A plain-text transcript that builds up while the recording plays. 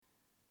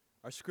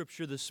Our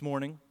scripture this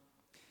morning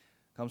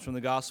comes from the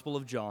Gospel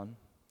of John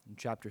in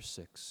chapter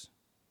 6.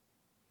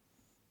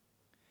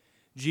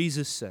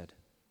 Jesus said,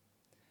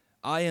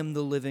 "I am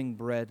the living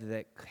bread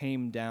that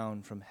came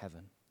down from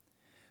heaven.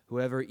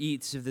 Whoever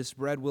eats of this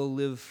bread will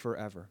live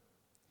forever,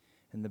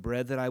 and the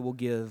bread that I will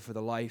give for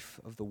the life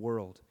of the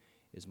world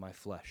is my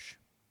flesh."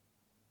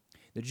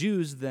 The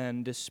Jews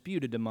then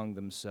disputed among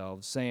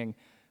themselves, saying,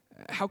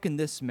 "How can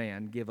this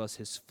man give us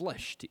his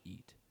flesh to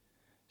eat?"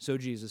 So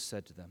Jesus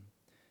said to them,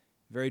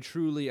 "Very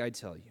truly I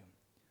tell you,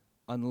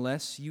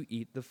 unless you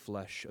eat the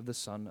flesh of the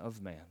Son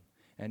of Man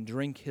and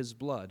drink his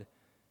blood,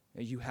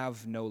 you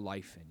have no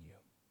life in you.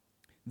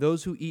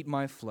 Those who eat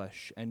my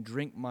flesh and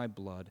drink my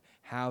blood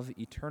have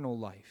eternal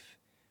life,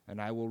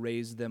 and I will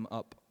raise them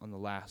up on the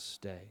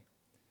last day.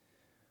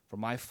 For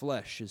my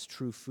flesh is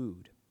true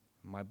food,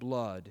 and my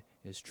blood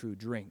is true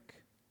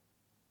drink.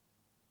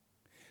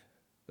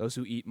 Those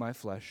who eat my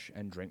flesh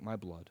and drink my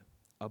blood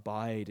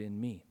abide in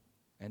me,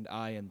 and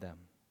I in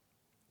them.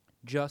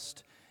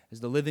 Just as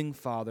the living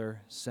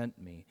Father sent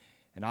me,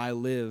 and I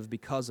live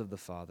because of the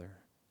Father,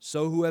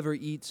 so whoever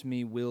eats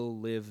me will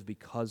live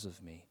because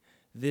of me.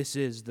 This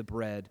is the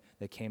bread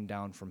that came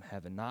down from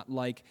heaven, not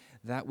like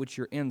that which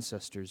your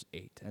ancestors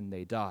ate, and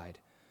they died,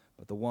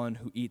 but the one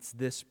who eats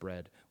this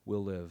bread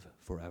will live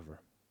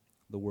forever."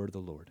 The word of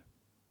the Lord.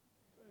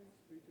 Thanks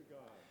be to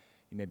God.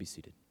 You may be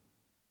seated.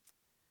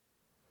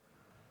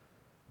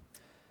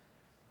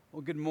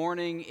 Well, good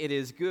morning. It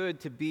is good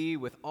to be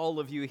with all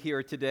of you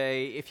here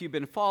today. If you've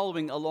been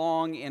following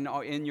along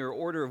in your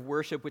order of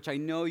worship, which I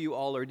know you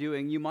all are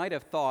doing, you might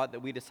have thought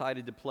that we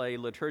decided to play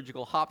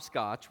liturgical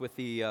hopscotch with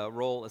the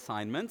role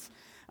assignments.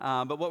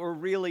 But what we're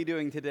really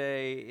doing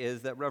today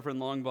is that Reverend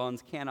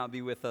Longbonds cannot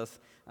be with us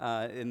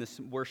in this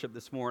worship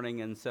this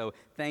morning, and so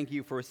thank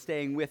you for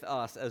staying with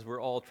us as we're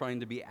all trying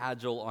to be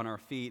agile on our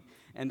feet.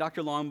 And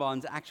Dr.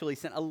 Longbonds actually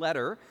sent a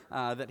letter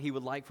that he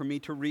would like for me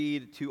to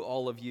read to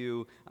all of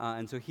you,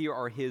 and so here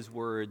are his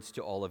words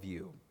to all of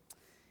you.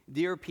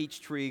 "Dear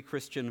Peachtree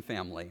Christian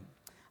family,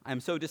 I am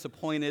so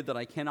disappointed that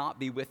I cannot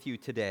be with you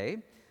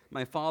today.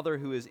 My father,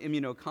 who is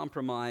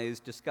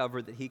immunocompromised,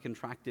 discovered that he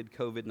contracted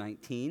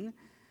COVID-19.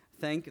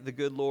 Thank the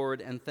good Lord,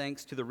 and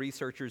thanks to the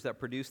researchers that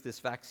produced this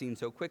vaccine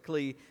so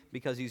quickly,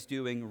 because he's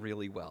doing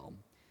really well.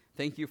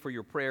 Thank you for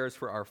your prayers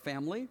for our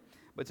family.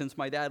 But since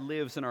my dad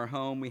lives in our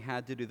home, we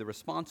had to do the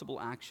responsible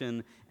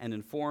action and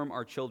inform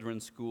our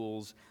children's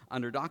schools.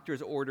 Under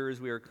doctor's orders,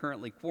 we are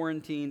currently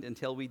quarantined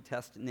until we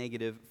test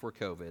negative for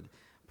COVID.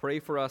 Pray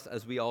for us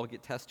as we all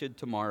get tested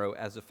tomorrow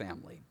as a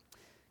family.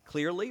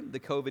 Clearly, the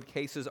COVID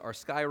cases are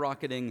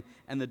skyrocketing,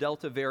 and the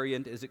Delta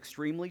variant is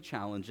extremely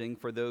challenging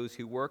for those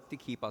who work to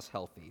keep us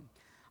healthy.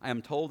 I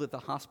am told that the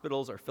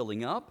hospitals are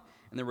filling up,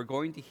 and that we're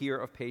going to hear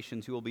of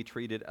patients who will be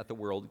treated at the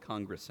World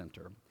Congress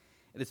Center.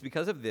 It is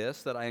because of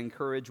this that I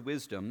encourage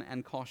wisdom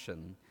and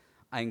caution.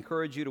 I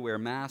encourage you to wear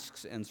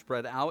masks and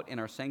spread out in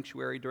our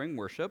sanctuary during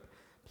worship.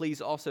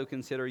 Please also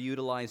consider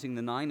utilizing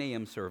the 9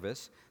 a.m.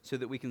 service so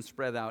that we can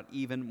spread out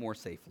even more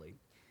safely.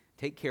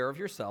 Take care of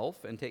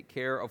yourself and take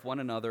care of one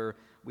another.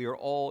 We are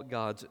all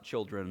God's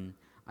children.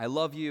 I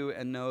love you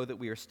and know that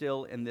we are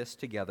still in this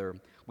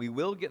together. We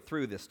will get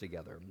through this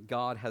together.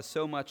 God has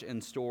so much in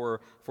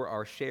store for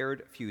our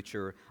shared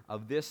future.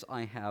 Of this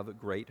I have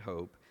great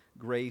hope.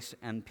 Grace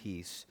and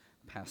peace,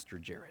 Pastor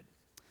Jared."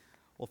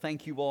 Well,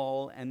 thank you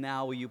all, and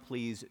now will you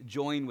please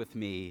join with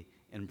me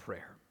in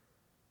prayer.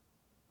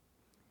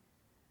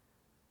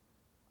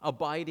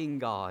 Abiding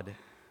God,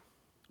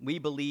 we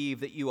believe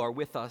that you are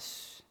with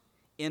us,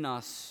 in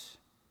us,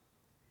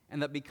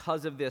 and that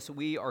because of this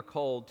we are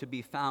called to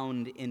be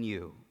found in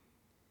you.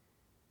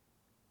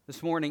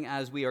 This morning,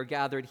 as we are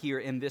gathered here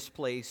in this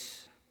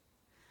place,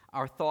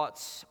 our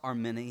thoughts are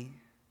many,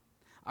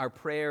 our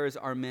prayers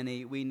are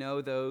many. We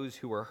know those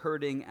who are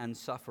hurting and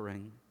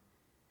suffering.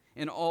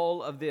 In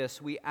all of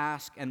this, we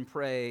ask and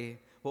pray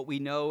what we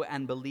know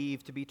and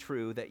believe to be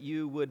true, that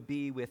you would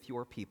be with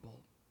your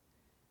people.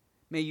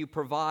 May you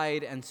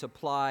provide and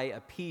supply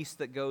a peace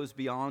that goes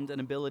beyond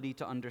an ability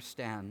to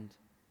understand.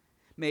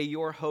 May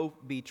your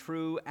hope be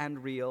true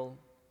and real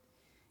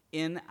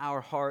in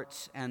our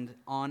hearts and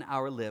on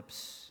our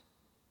lips.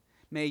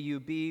 May you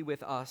be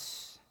with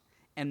us,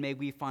 and may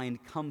we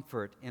find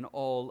comfort in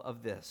all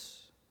of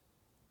this.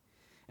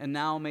 And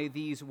now may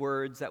these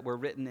words that were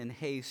written in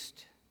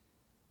haste,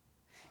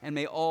 and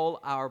may all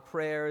our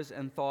prayers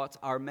and thoughts,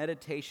 our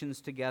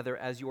meditations together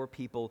as your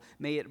people,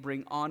 may it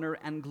bring honor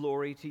and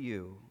glory to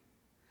you.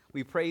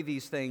 We pray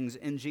these things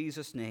in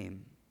Jesus'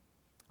 name.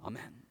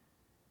 Amen.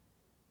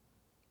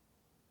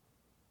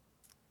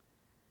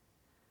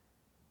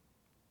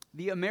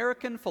 The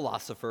American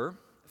philosopher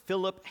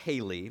Philip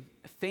Hallie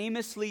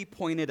famously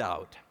pointed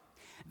out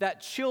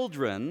that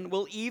children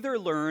will either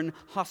learn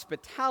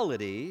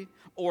hospitality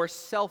or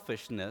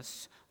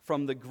selfishness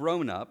from the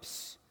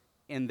grown-ups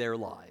in their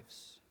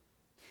lives.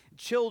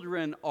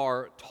 Children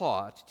are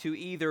taught to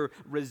either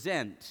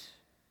resent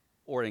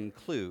or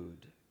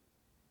include.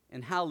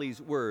 In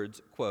Hallie's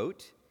words,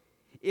 quote,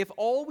 If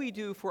all we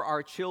do for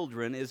our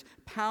children is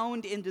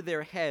pound into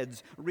their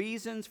heads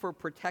reasons for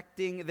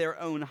protecting their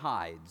own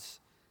hides,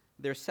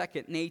 their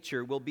second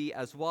nature will be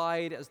as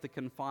wide as the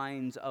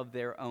confines of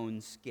their own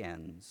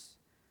skins.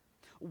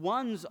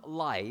 One's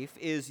life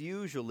is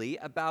usually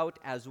about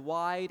as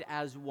wide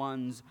as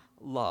one's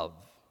love.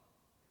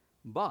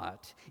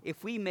 But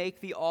if we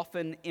make the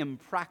often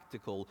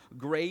impractical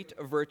great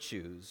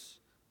virtues,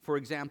 for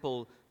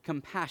example,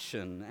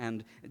 compassion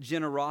and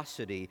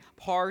generosity,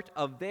 part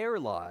of their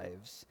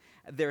lives,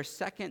 their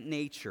second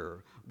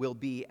nature will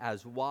be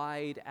as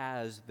wide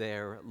as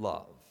their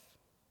love.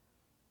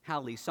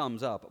 Hallie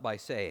sums up by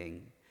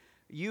saying,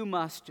 "You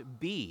must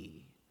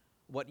be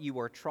what you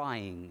are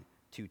trying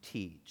to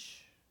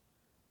teach."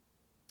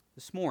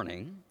 This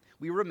morning,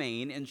 we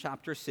remain in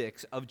chapter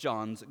 6 of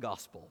John's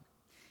Gospel.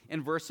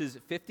 In verses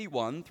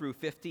 51 through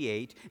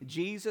 58,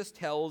 Jesus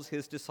tells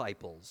his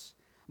disciples,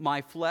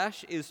 "My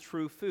flesh is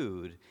true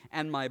food,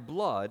 and my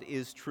blood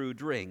is true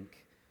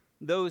drink.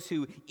 Those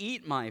who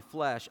eat my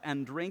flesh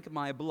and drink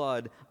my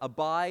blood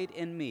abide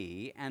in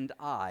me, and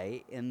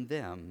I in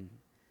them."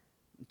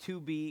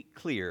 To be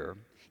clear,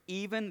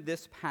 even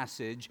this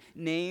passage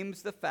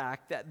names the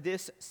fact that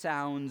this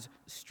sounds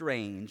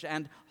strange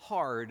and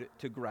hard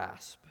to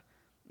grasp.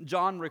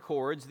 John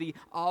records the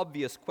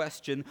obvious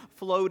question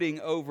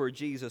floating over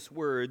Jesus'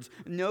 words,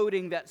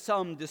 noting that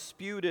some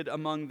disputed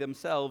among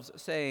themselves,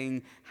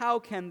 saying, "How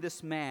can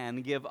this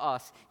man give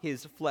us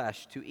his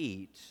flesh to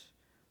eat?"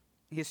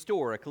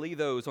 Historically,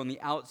 those on the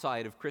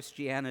outside of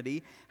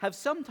Christianity have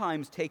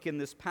sometimes taken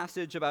this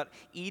passage about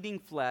eating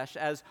flesh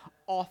as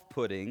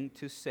off-putting,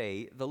 to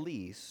say the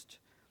least.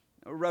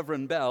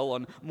 Reverend Bell,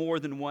 on more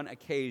than one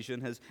occasion,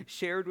 has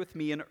shared with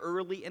me an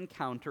early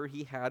encounter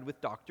he had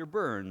with Dr.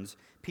 Burns,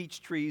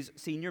 Peachtree's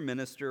senior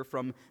minister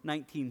from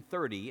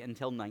 1930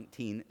 until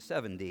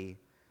 1970.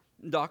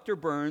 Dr.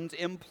 Burns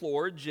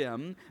implored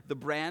Jim, the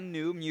brand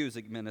new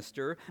music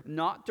minister,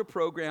 not to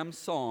program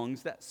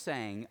songs that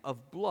sang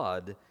of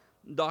blood.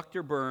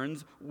 Dr.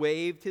 Burns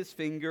waved his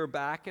finger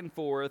back and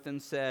forth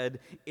and said,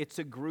 "It's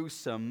a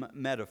gruesome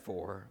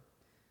metaphor."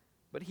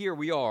 But here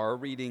we are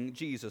reading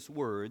Jesus'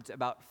 words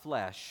about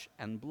flesh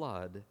and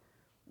blood.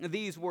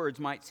 These words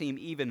might seem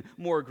even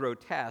more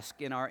grotesque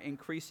in our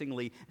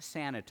increasingly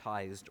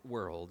sanitized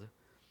world.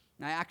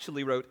 I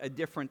actually wrote a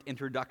different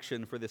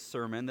introduction for this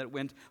sermon that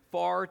went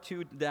far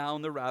too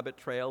down the rabbit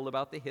trail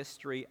about the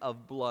history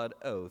of blood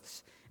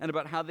oaths and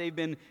about how they've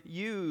been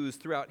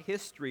used throughout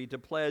history to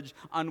pledge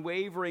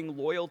unwavering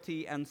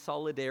loyalty and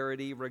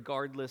solidarity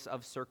regardless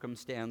of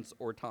circumstance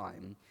or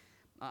time.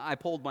 I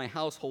polled my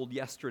household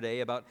yesterday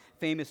about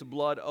famous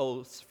blood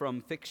oaths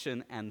from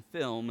fiction and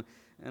film,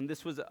 and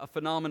this was a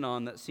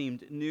phenomenon that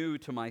seemed new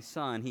to my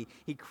son.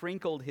 He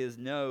crinkled his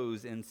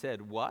nose and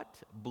said,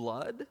 "What?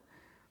 Blood?"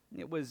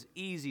 It was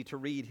easy to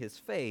read his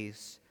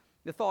face.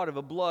 The thought of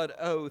a blood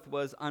oath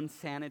was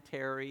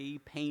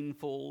unsanitary,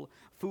 painful,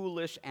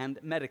 foolish,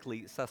 and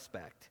medically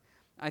suspect.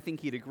 I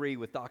think he'd agree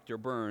with Dr.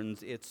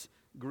 Burns, it's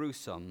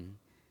gruesome.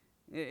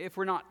 If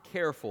we're not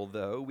careful,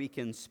 though, we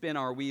can spin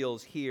our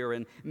wheels here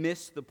and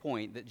miss the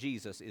point that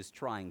Jesus is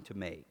trying to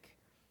make.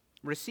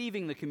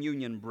 Receiving the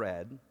communion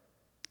bread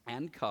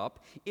and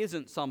cup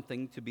isn't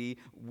something to be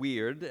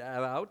weird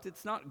about.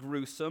 It's not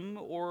gruesome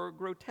or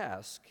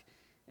grotesque.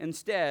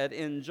 Instead,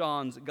 in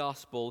John's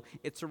gospel,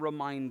 it's a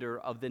reminder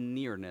of the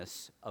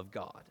nearness of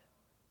God.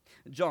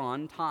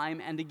 John,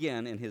 time and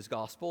again in his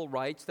gospel,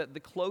 writes that the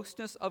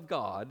closeness of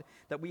God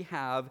that we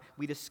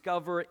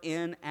discover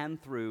in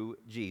and through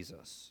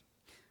Jesus.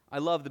 I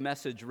love the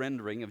Message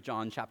rendering of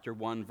John chapter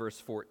 1, verse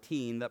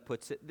 14 that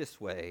puts it this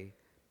way: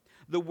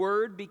 "The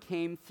Word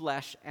became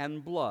flesh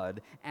and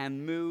blood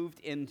and moved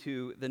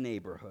into the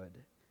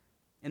neighborhood."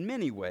 In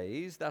many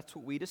ways, that's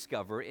what we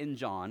discover in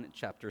John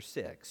chapter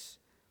 6.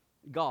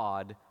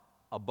 God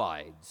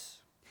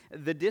abides.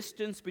 The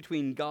distance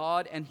between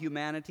God and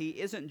humanity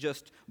isn't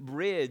just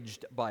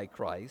bridged by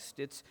Christ,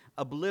 it's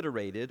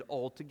obliterated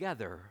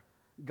altogether.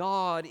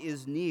 God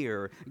is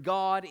near.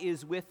 God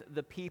is with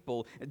the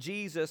people.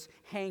 Jesus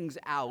hangs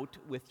out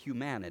with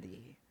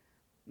humanity.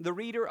 The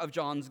reader of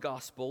John's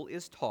gospel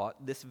is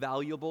taught this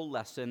valuable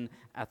lesson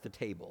at the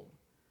table.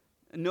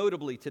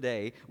 Notably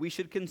today, we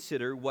should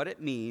consider what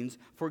it means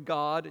for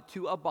God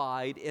to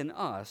abide in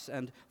us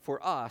and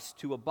for us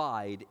to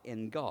abide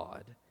in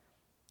God.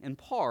 In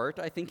part,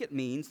 I think it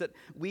means that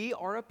we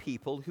are a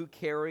people who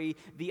carry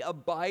the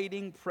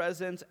abiding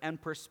presence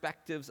and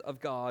perspectives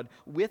of God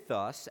with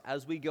us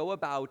as we go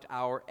about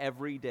our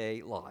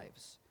everyday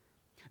lives.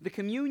 The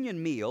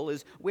communion meal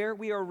is where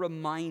we are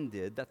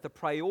reminded that the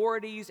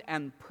priorities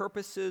and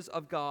purposes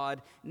of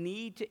God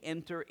need to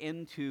enter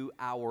into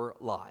our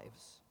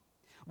lives.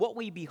 What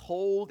we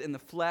behold in the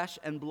flesh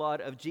and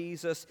blood of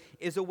Jesus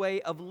is a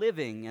way of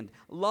living and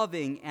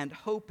loving and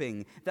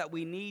hoping that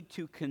we need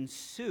to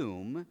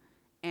consume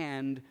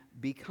and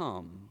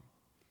become.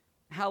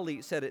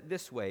 Hallie said it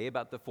this way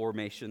about the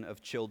formation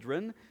of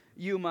children: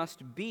 "You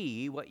must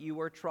be what you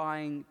are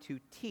trying to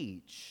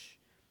teach."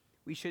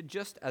 We should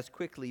just as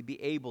quickly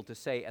be able to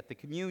say at the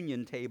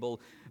communion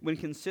table, when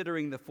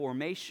considering the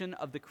formation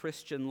of the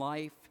Christian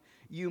life,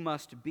 you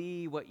must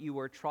be what you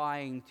are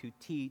trying to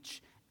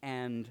teach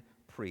and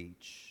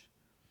preach.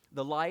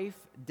 The life,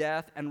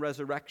 death, and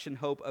resurrection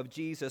hope of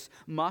Jesus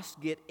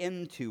must get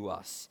into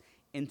us,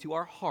 into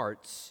our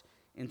hearts,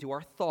 into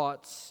our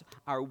thoughts,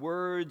 our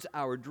words,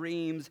 our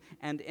dreams,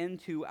 and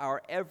into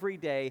our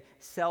everyday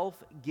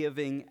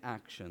self-giving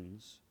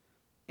actions.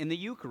 In the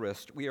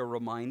Eucharist, we are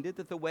reminded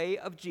that the way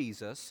of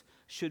Jesus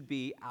should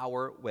be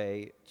our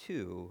way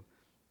too.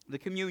 The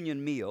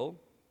communion meal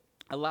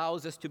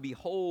allows us to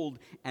behold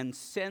and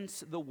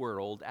sense the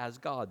world as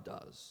God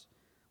does.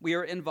 We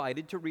are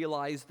invited to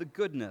realize the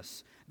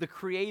goodness, the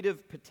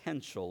creative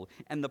potential,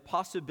 and the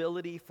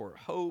possibility for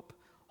hope,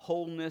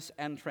 wholeness,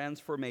 and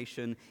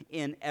transformation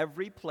in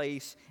every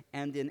place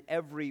and in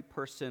every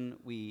person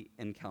we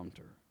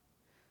encounter.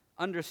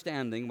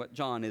 Understanding what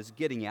John is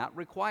getting at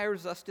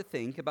requires us to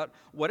think about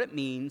what it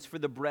means for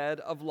the bread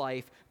of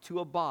life to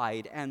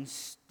abide and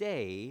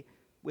stay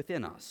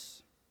within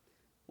us.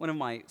 One of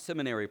my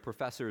seminary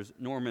professors,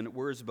 Norman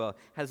Wurzba,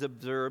 has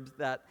observed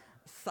that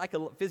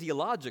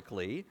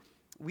physiologically,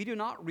 we do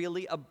not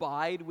really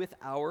abide with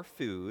our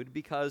food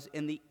because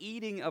in the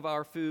eating of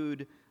our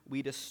food,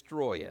 we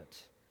destroy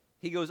it.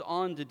 He goes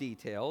on to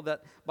detail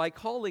that by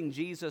calling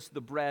Jesus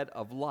the bread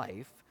of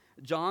life,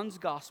 John's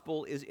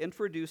gospel is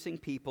introducing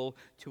people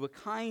to a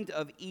kind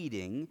of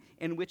eating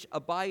in which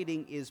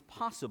abiding is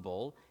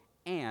possible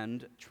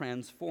and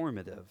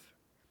transformative.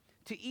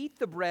 To eat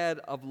the bread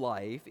of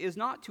life is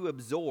not to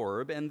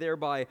absorb and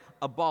thereby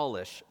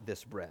abolish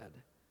this bread,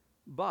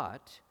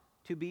 but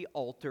to be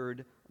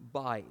altered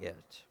by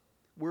it.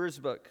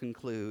 Wurzba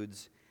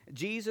concludes,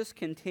 Jesus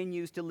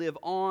continues to live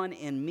on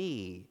in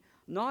me,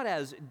 not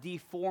as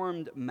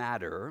deformed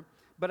matter,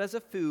 but as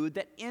a food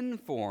that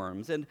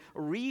informs and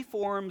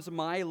reforms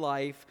my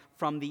life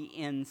from the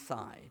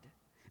inside.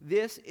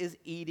 This is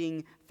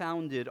eating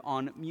founded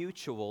on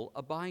mutual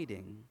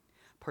abiding.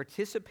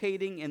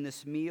 Participating in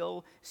this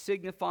meal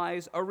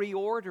signifies a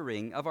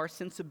reordering of our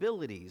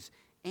sensibilities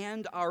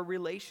and our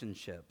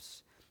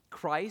relationships.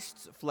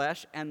 Christ's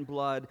flesh and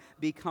blood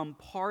become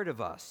part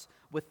of us,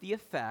 with the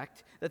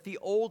effect that the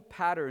old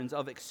patterns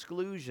of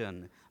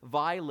exclusion,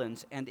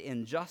 violence, and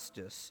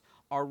injustice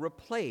are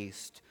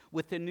replaced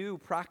with the new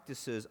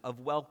practices of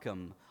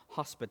welcome,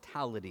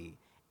 hospitality,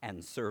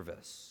 and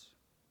service.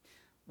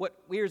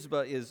 What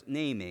Wurzba is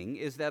naming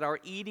is that our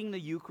eating the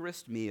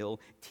Eucharist meal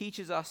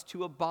teaches us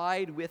to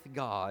abide with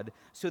God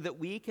so that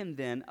we can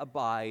then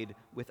abide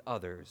with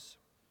others.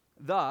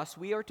 Thus,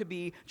 we are to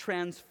be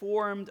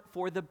transformed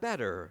for the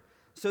better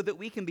so that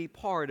we can be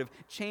part of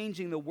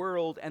changing the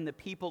world and the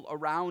people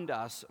around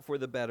us for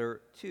the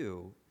better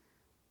too.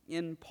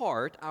 In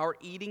part, our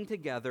eating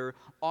together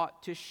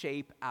ought to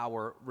shape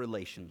our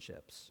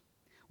relationships.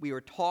 We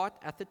are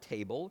taught at the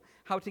table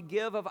how to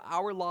give of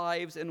our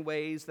lives in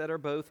ways that are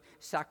both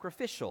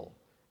sacrificial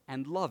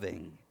and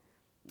loving.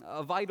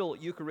 A vital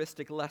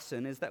Eucharistic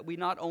lesson is that we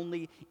not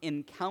only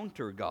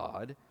encounter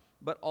God,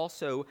 but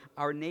also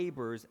our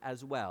neighbors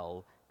as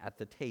well at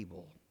the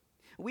table.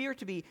 We are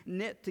to be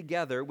knit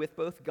together with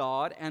both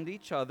God and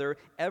each other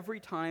every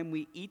time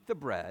we eat the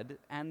bread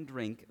and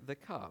drink the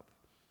cup.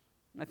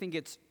 I think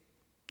it's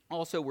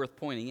also worth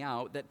pointing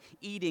out that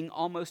eating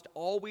almost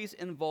always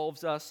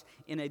involves us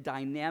in a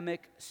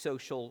dynamic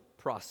social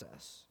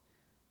process.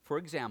 For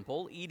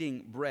example,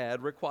 eating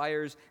bread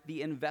requires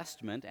the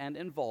investment and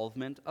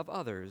involvement of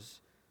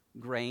others.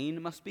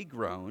 Grain must be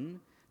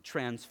grown,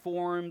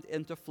 transformed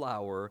into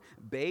flour,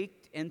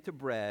 baked into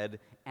bread,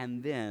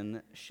 and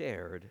then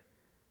shared.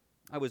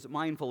 I was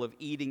mindful of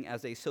eating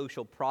as a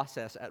social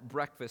process at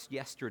breakfast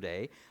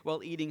yesterday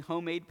while eating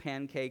homemade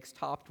pancakes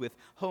topped with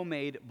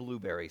homemade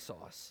blueberry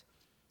sauce.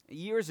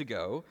 Years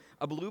ago,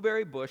 a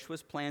blueberry bush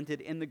was planted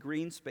in the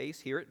green space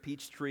here at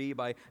Peachtree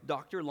by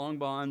Dr.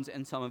 Longbonds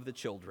and some of the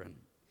children.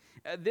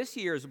 This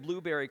year's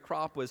blueberry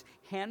crop was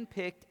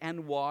handpicked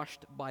and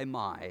washed by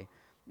Mai.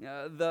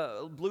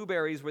 The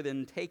blueberries were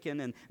then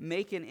taken and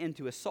making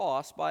into a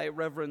sauce by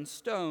Reverend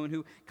Stone,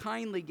 who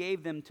kindly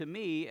gave them to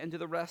me and to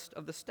the rest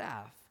of the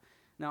staff.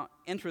 Now,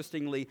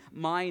 interestingly,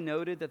 Mai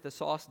noted that the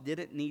sauce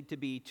didn't need to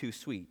be too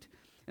sweet.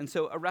 And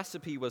so a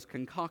recipe was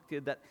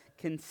concocted that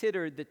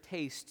considered the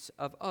tastes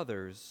of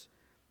others.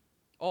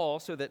 All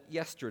so that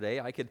yesterday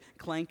I could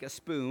clank a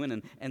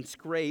spoon and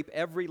scrape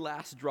every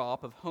last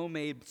drop of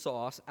homemade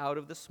sauce out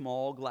of the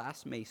small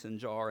glass mason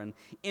jar and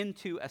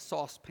into a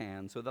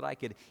saucepan so that I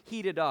could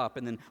heat it up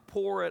and then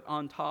pour it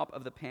on top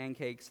of the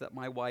pancakes that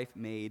my wife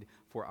made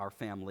for our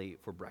family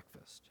for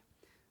breakfast.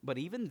 But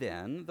even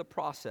then, the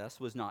process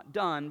was not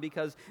done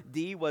because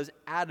Dee was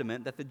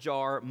adamant that the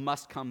jar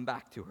must come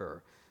back to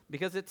her,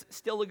 because it's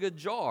still a good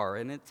jar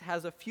and it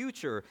has a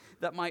future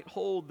that might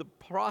hold the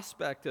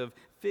prospect of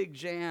fig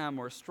jam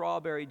or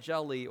strawberry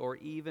jelly or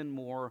even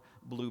more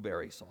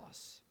blueberry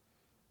sauce.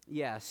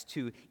 Yes,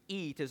 to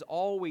eat is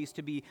always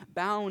to be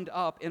bound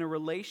up in a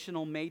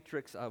relational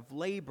matrix of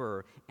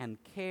labor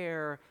and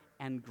care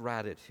and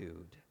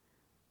gratitude.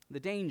 The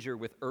danger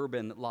with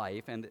urban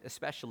life, and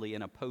especially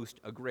in a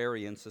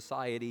post-agrarian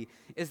society,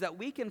 is that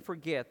we can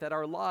forget that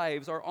our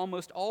lives are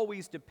almost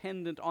always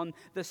dependent on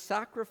the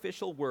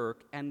sacrificial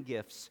work and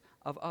gifts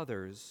of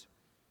others.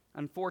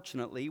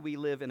 Unfortunately, we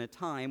live in a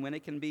time when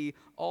it can be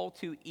all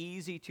too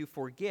easy to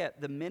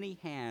forget the many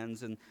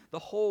hands and the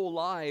whole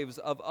lives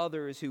of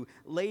others who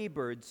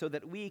labored so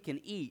that we can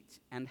eat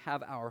and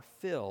have our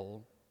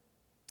fill.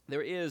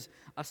 There is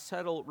a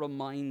subtle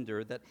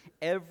reminder that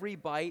every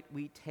bite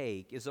we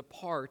take is a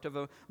part of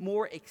a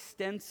more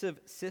extensive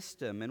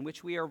system in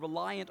which we are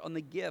reliant on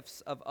the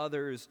gifts of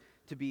others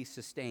to be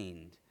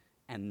sustained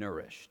and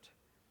nourished.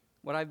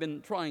 What I've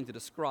been trying to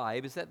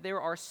describe is that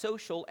there are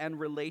social and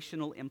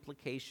relational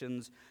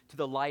implications to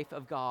the life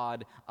of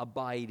God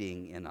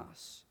abiding in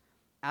us.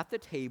 At the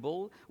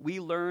table, we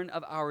learn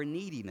of our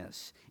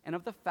neediness and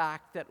of the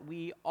fact that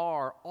we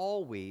are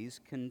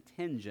always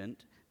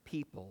contingent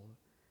people.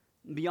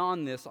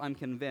 Beyond this, I'm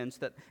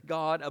convinced that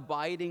God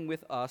abiding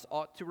with us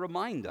ought to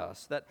remind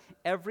us that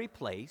every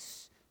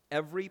place,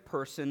 every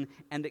person,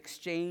 and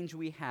exchange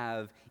we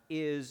have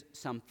is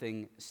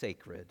something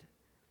sacred.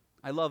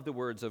 I love the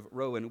words of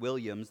Rowan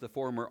Williams, the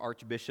former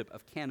Archbishop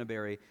of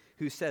Canterbury,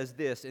 who says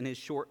this in his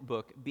short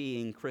book,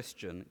 Being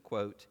Christian,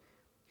 quote,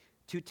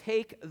 "To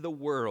take the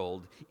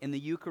world in the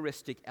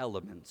Eucharistic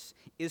elements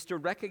is to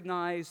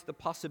recognize the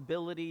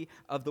possibility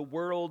of the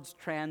world's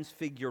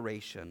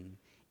transfiguration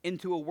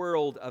into a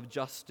world of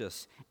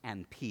justice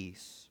and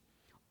peace.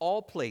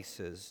 All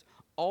places,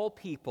 all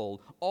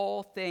people,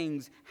 all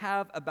things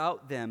have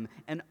about them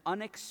an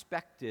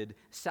unexpected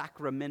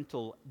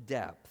sacramental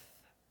depth.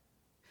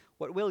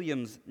 What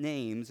Williams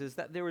names is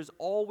that there is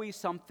always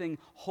something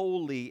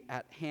holy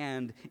at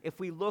hand if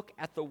we look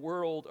at the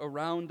world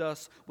around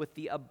us with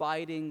the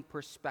abiding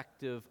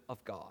perspective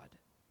of God.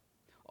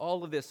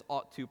 All of this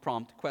ought to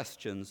prompt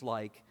questions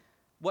like,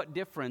 what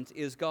difference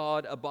is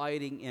God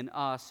abiding in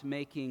us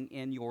making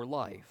in your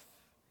life?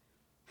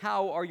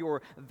 How are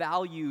your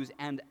values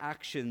and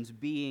actions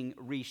being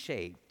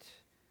reshaped?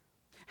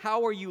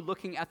 How are you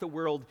looking at the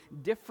world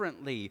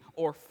differently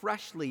or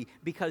freshly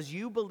because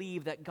you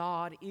believe that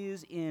God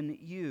is in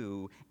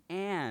you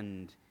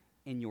and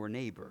in your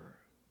neighbor?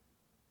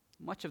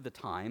 Much of the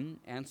time,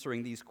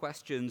 answering these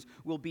questions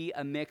will be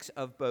a mix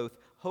of both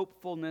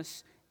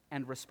hopefulness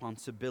and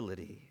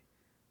responsibility.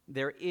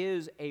 There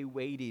is a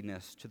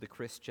weightiness to the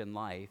Christian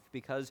life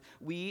because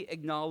we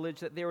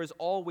acknowledge that there is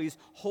always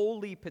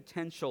holy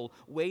potential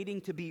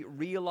waiting to be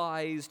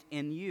realized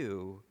in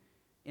you,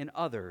 in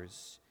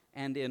others,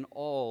 and in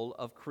all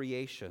of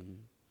creation.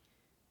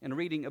 In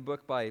reading a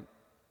book by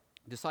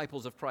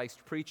Disciples of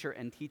Christ preacher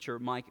and teacher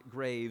Mike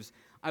Graves,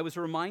 I was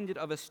reminded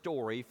of a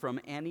story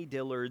from Annie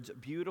Dillard's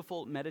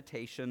beautiful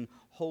meditation,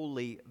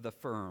 Holy the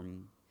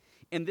Firm.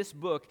 In this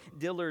book,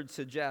 Dillard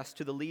suggests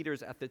to the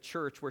leaders at the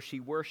church where she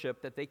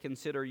worshiped that they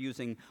consider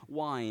using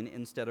wine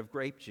instead of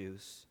grape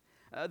juice.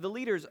 The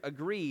leaders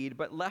agreed,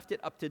 but left it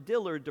up to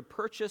Dillard to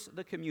purchase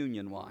the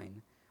communion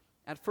wine.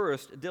 At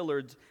first,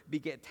 Dillard,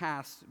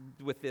 tasked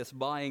with this,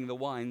 buying the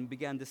wine,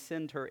 began to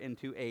send her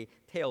into a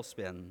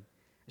tailspin.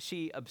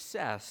 She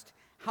obsessed,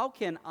 how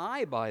can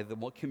I buy the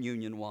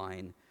communion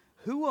wine?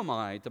 Who am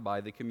I to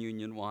buy the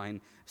communion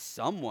wine?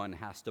 Someone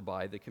has to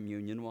buy the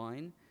communion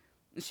wine.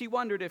 She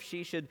wondered if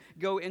she should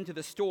go into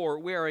the store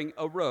wearing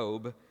a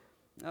robe.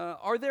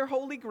 Are there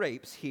holy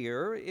grapes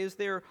here? Is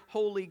there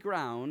holy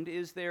ground?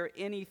 Is there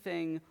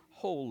anything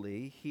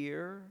holy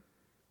here?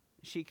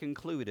 She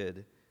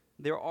concluded,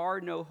 there are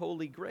no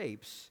holy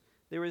grapes.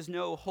 There is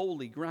no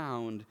holy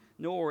ground,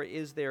 nor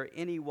is there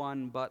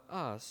anyone but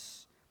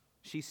us.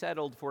 She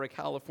settled for a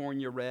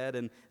California Red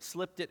and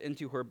slipped it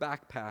into her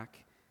backpack.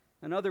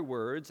 In other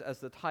words, as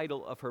the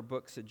title of her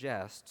book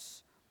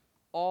suggests,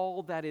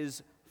 all that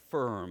is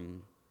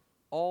firm,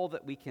 all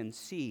that we can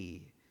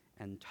see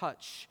and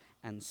touch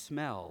and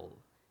smell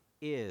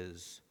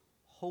is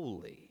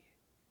holy.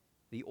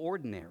 The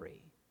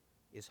ordinary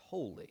is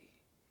holy.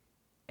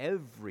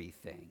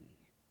 Everything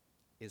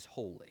is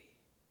holy.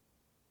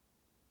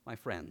 My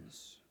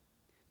friends,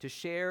 to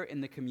share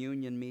in the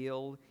communion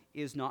meal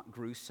is not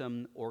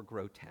gruesome or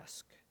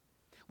grotesque.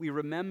 We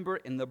remember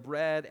in the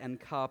bread and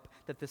cup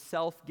that the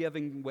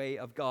self-giving way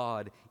of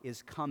God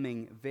is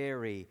coming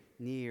very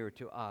near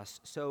to us,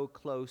 so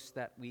close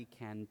that we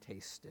can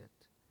taste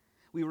it.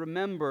 We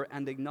remember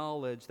and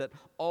acknowledge that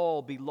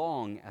all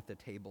belong at the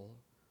table.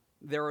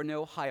 There are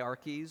no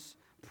hierarchies,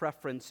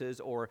 preferences,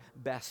 or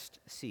best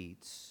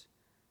seats.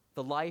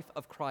 The life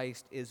of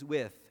Christ is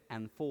with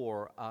and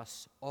for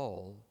us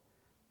all.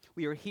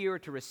 We are here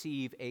to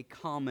receive a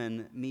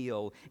common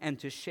meal and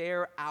to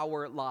share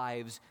our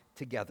lives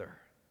together.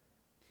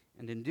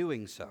 And in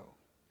doing so,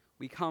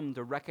 we come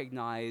to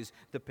recognize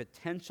the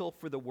potential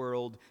for the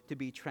world to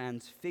be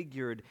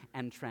transfigured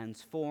and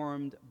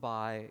transformed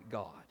by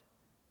God.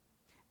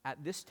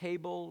 At this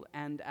table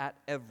and at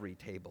every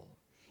table,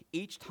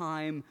 each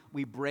time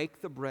we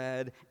break the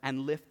bread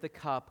and lift the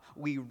cup,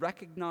 we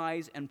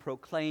recognize and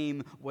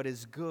proclaim what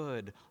is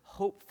good,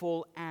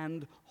 hopeful,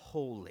 and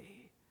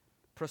holy,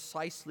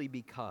 precisely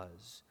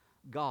because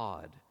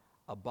God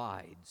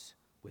abides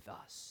with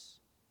us.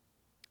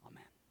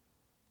 Amen.